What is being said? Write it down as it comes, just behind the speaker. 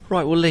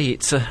Right, well, Lee,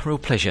 it's a real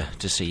pleasure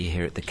to see you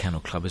here at the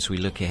Kennel Club as we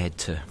look ahead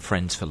to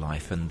Friends for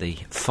Life and the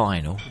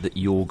final that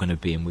you're going to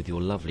be in with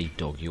your lovely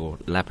dog, your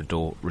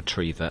Labrador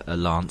Retriever,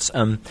 Lance.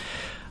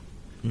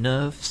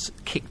 Nerves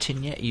kicked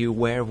in yet? Are you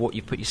aware of what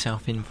you put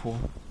yourself in for?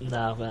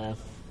 No,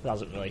 it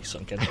hasn't really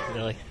sunk in,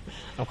 really.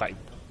 I'm quite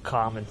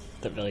calm and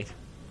don't really...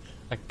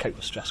 I cope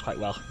with stress quite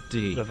well. Do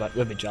you?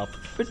 With my job.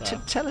 But so.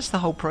 Tell us the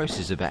whole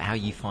process about how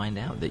you find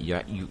out that you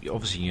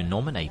obviously you're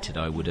nominated,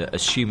 I would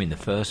assume, in the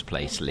first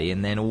place, Lee,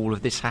 and then all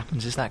of this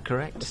happens, is that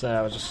correct?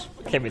 So I just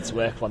came into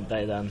work one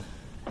day then,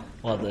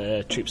 one of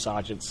the troop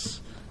sergeants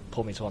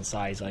pulled me to one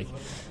side, like,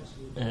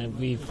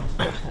 we've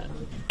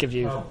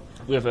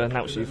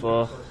announced you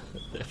for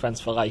Friends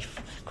for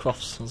Life,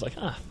 Crufts. I was like,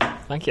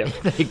 thank you.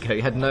 There you go.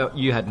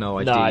 You had no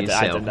idea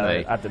yourself,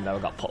 mate. I didn't know I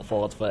got put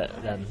forward for it.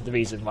 And the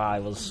reason why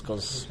was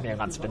because me and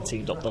Lance have been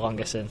teamed up the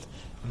longest in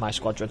my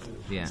squadron.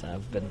 Yeah. So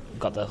I've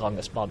got the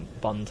longest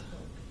bond.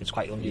 It's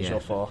quite unusual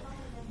for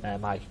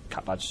my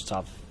cat badge to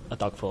have a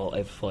dog for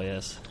over 4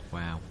 years.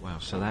 Wow.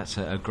 So that's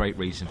a great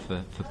reason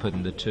for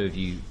putting the two of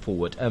you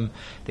forward.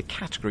 The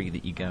category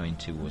that you go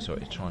into was,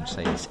 trying to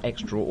say, this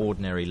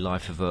extraordinary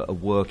life of a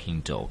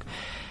working dog.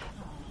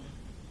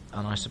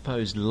 And I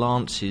suppose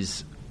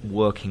Lance's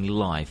working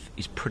life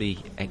is pretty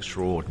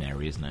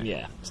extraordinary, isn't it?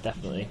 Yeah, it's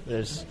definitely.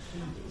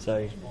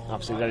 So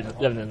obviously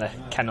living in the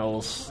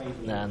kennels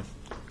and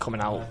coming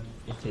out,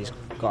 he's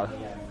got to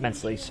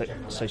mentally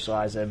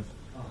socialise him,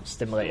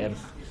 stimulate him,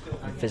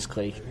 and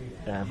physically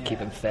keep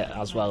him fit,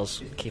 as well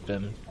as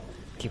keeping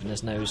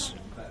his nose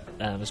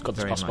as good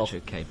as possible. Very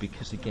much okay,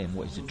 because again,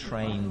 what is a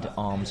trained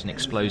arms and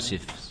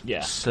explosives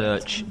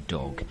search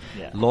dog?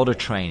 A lot of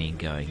training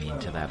going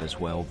into that as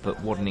well, but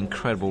what an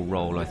incredible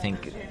role I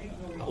think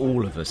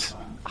all of us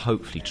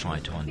hopefully try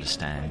to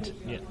understand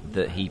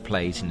that he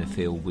plays in the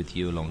field with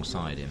you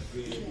alongside him.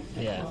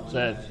 Yeah,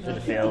 so in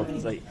the field,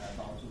 it's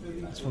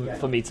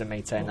for me to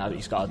maintain that,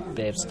 he's got to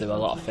be able to do a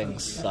lot of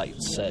things like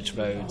search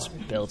roads,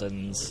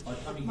 buildings,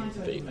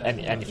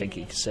 anything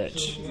he can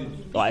search,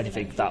 or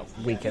anything that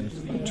we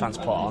can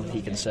transport on,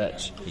 he can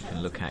search. He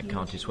can look at,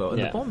 can't he, as well?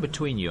 And the bond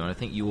between you, and I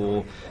think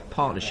your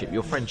partnership,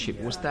 your friendship,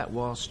 was that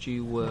whilst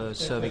you were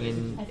serving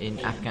in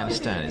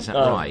Afghanistan, is that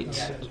right?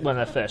 When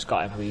I first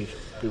got him,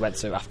 we went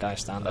to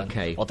Afghanistan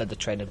or did the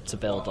training to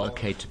build up.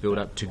 Okay, to build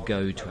up to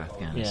go to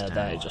Afghanistan. Yeah,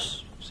 then it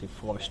just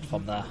flourished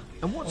from there.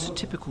 And what's a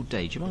typical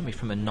day? Do you mind me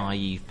from a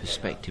naive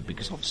perspective?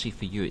 Because obviously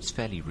for you it's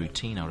fairly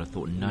routine, I would have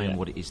thought, knowing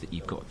what it is that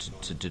you've got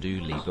to do,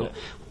 Lee.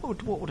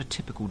 But what would a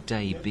typical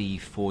day be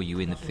for you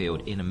in the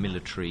field, in a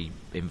military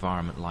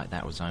environment like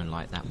that, or zone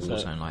like that, war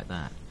zone like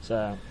that?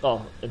 So,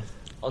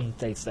 on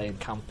day-to-day in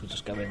camp, we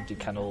just go in and do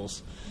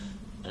kennels,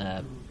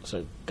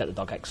 so get the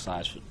dog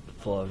exercise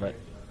for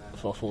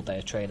a full day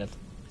of training.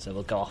 So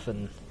we'll go off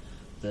and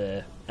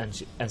the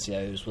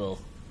NCOs will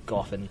go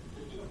off and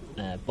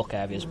book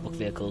areas, book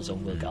vehicles,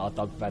 and we'll get our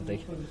dog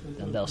ready.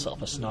 And they'll set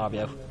up a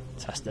scenario,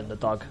 testing the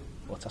dog,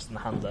 or testing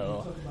the handler,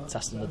 or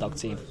testing the dog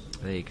team.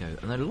 There you go.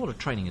 And then a lot of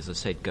training, as I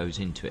said, goes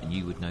into it, and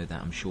you would know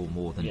that, I'm sure,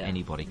 more than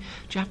anybody. Do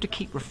you have to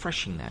keep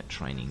refreshing that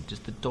training? Does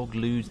the dog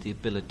lose the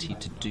ability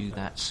to do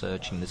that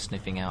searching, the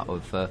sniffing out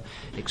of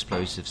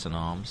explosives and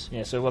arms?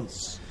 Yeah,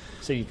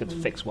 so you could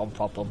fix one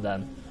problem,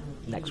 then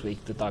next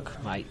week the dog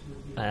might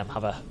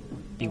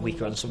be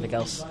weaker on something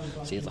else.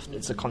 So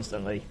it's a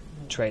constantly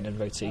training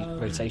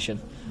rotation.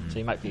 So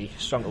you might be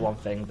strong at one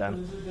thing,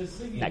 then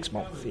next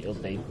month you'll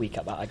be weak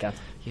at that again.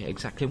 Yeah,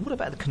 exactly. And what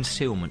about the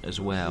concealment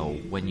as well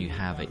when you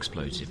have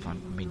explosive? I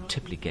mean,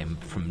 typically, again,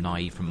 from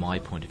my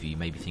point of view, you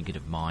may be thinking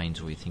of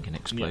mines, or you're thinking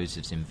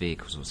explosives in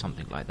vehicles or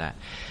something like that.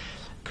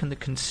 Can the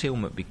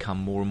concealment become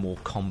more and more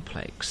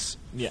complex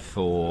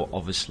for,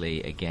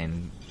 obviously,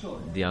 again,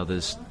 the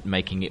others,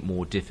 making it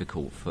more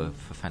difficult for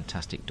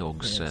fantastic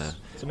dogs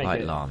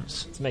like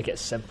Lance? To make it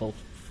simple,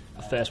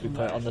 first we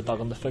put it on the dog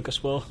on the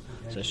focus wheel,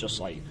 so it's just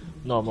like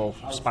normal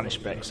Spanish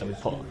bricks, and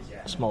we put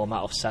a small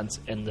amount of scent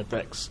in the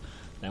bricks,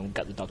 then we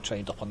get the dog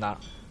trained up on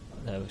that,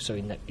 so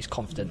he's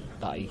confident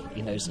that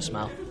he knows the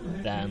smell.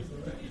 Then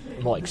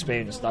a more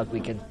experienced dog, we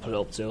can put it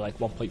up to like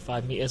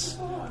 1.5 metres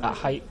at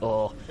height,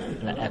 or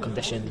in an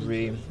air-conditioned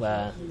room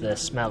where the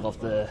smell of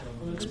the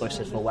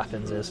explosive or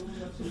weapons is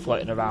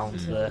floating around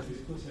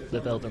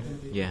the building.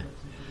 Yeah.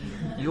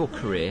 Your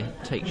career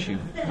takes you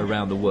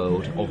around the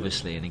world,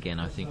 obviously, and again,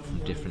 I think from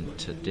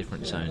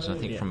different zones. I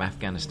think from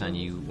Afghanistan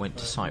you went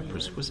to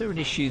Cyprus. Was there an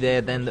issue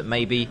there then that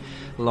maybe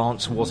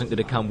Lance wasn't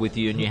going to come with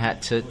you, and you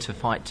had to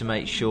fight to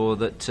make sure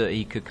that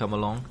he could come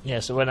along?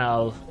 Yeah, so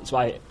that's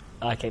why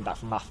I came back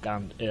from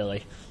Afghan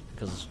early,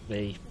 because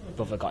my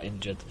brother got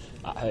injured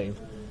at home.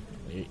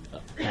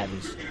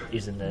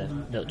 He's in the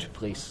military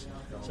police,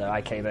 so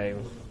I came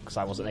home because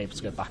I wasn't able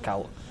to go back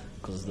out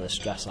because of the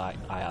stress I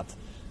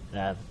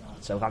had.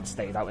 So Lance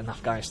stayed out in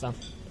Afghanistan.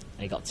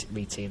 He got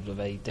re-teamed with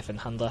a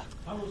different handler.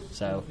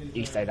 So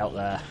he stayed out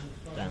there.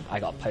 Then I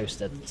got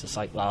posted to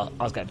Cyprus. Well,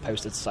 I was getting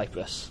posted to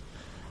Cyprus.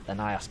 Then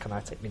I asked, can I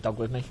take my dog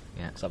with me?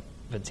 Yeah. Because I've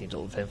been teamed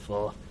up with him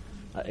for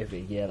over a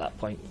year at that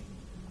point.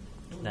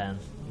 Then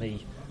my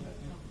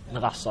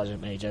last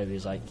sergeant major, he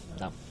was like,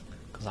 no,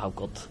 because of how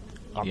good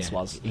Lance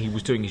was. He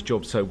was doing his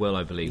job so well,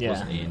 I believe, Yeah.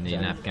 wasn't he,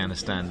 in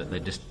Afghanistan, that they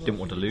just didn't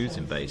want to lose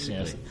him, basically.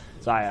 Yes.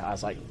 So I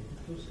was like,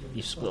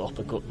 you split up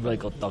a really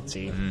good dog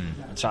team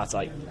and try to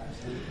like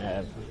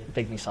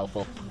big myself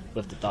up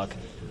with the dog.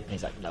 And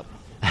he's like, no.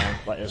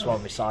 Like there's one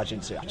of my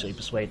sergeants who actually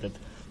persuaded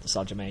the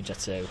sergeant major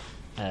to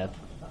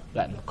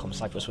let him come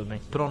Cyprus with me.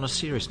 But on a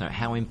serious note,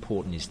 how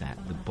important is that,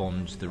 the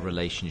bond, the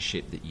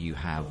relationship that you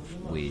have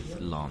with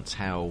Lance?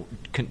 How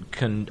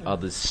can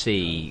others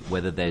see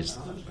whether there's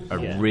a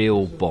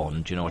real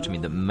bond, you know what I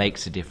mean, that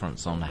makes a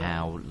difference on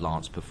how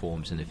Lance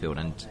performs in the field,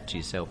 and to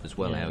yourself as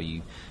well, how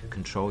you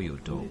control your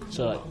dog?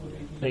 So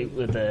like,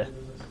 with the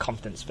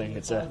confidence thing,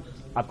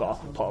 I've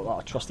got to put a lot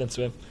of trust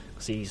into him,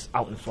 because he's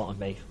out in front of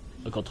me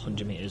a good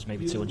 100 metres,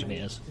 maybe 200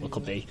 metres, or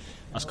could be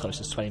as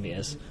close as 20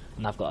 metres,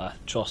 and I've got to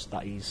trust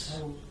that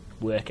he's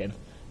working,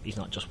 he's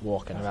not just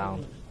walking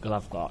around. Because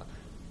I've got,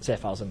 say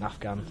if I was an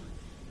Afghan,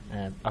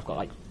 I've got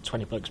like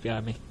 20 blokes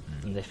behind me,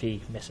 and if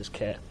he misses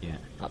kit,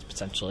 that's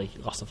potentially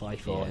loss of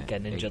life or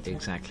getting injured.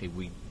 Exactly.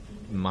 We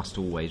must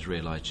always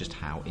realise just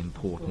how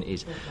important it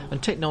is.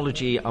 And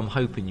technology, I'm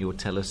hoping you'll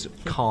tell us,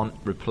 can't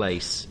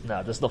replace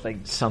there's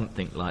nothing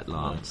something like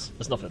Lance.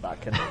 There's nothing that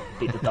can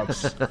beat the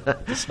dogs.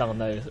 The smell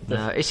and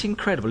No, it's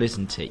incredible,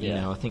 isn't it? You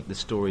Yeah. know, I think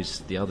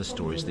the other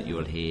stories that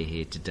you'll hear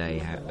here today,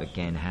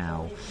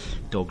 how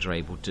dogs are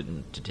able to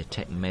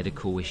detect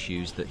medical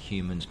issues that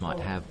humans might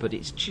have, but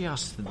it's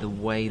just the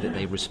way that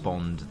they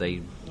respond,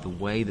 the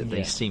way that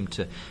they seem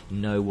to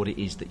know what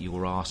it is that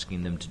you're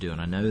asking them to do.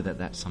 And I know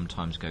that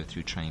sometimes go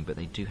through training, but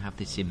they do have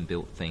this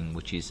inbuilt thing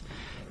which is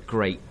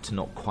great to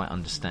not quite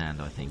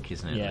understand, I think,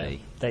 isn't it? Yeah,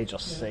 they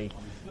just see,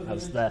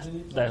 as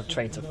they're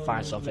trained to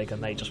find something,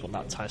 and they just want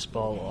that tennis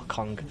ball or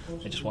Kong.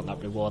 They just want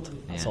that reward.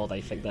 That's all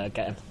they think they're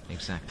getting.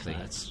 Exactly.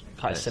 It's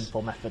quite a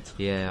simple method.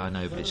 Yeah, I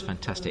know, but it's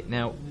fantastic.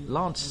 Now,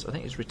 Lance, I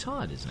think he's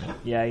retired, isn't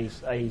he? Yeah,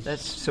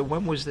 he's So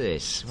when was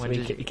this? so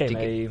he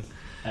came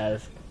home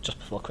just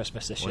before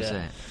Christmas this year. Was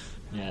it?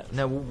 Yeah.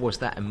 Now, was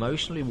that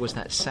emotionally? Was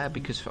that sad?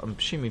 Because I'm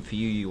assuming for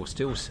you're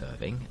still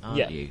serving,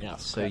 aren't you? Yeah,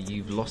 so correct.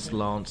 you've lost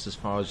Lance as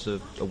far as a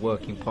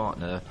working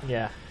partner.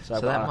 Yeah. So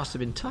that must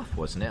have been tough,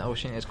 wasn't it? I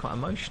was thinking it's quite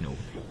emotional.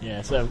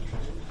 Yeah. So,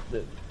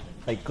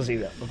 because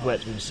I've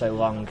worked with him so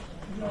long,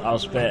 I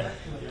was a bit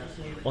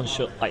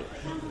unsure. Like,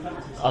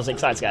 I was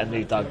excited to get a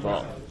new dog,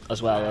 but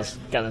as well as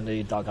getting a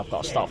new dog, I've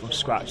got to start from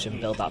scratch and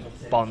build that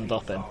bond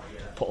up and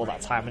put all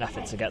that time and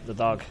effort to get the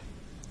dog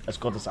as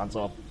good as that,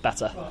 or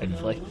better,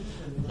 hopefully.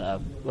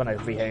 When I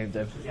rehomed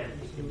him,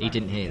 He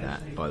didn't hear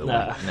that, by the way.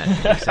 No.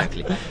 No,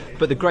 exactly.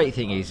 But the great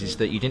thing is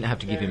that you didn't have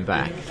to give him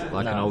back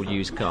like an old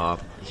used car.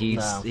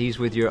 He's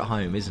with you at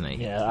home, isn't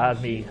he? yeah, I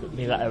had me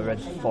letter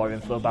ready for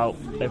him for about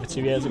over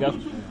 2 years ago.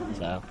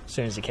 So as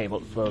soon as he came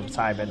up for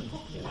retirement,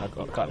 I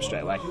got him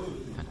straight away.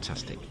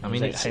 Fantastic. I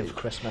mean, it's home for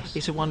Christmas.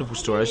 It's a wonderful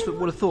story. I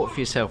would have thought for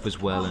yourself as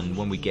well, and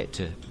when we get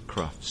to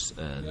Crufts,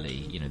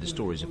 Lee, you know, the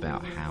stories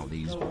about how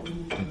these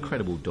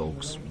incredible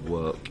dogs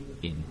work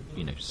in,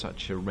 you know,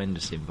 such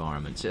horrendous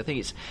environments. I think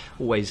it's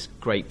always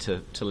great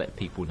to let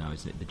people know,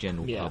 isn't it, the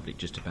general public,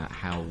 just about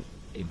how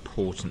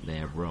important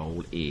their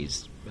role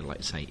is,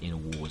 like say, in a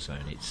war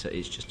zone.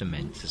 It's just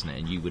immense, isn't it?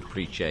 And you would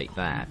appreciate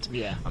that,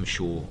 I'm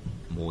sure,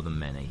 more than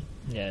many.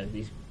 Yeah,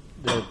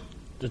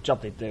 the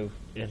job they do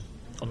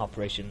on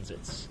operations,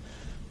 it's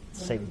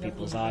saving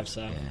people's lives,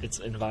 so it's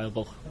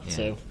invaluable. Yeah,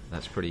 so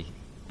that's pretty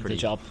the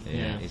job.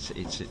 Yeah, it's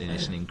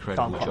an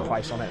incredible Can't put a job.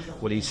 price on it.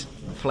 Well, he's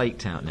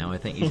flaked out now. I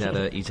think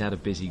he's had a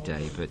busy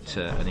day, but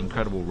an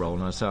incredible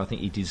role. And so I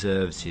think he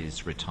deserves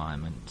his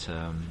retirement.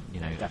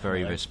 You know, a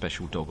very, very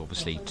special dog,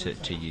 obviously,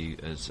 to you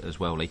as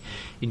well, Lee.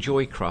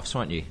 Enjoy Crufts,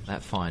 won't you?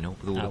 That final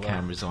with all the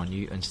cameras on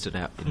you and stood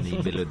out in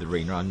the middle of the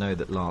arena. I know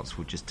that Lance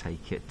will just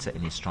take it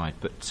in his stride.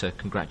 But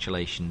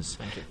congratulations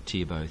to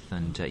you both,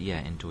 and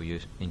enjoy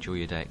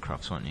your day at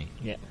Crufts, won't you?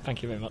 Yeah,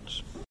 thank you very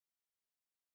much.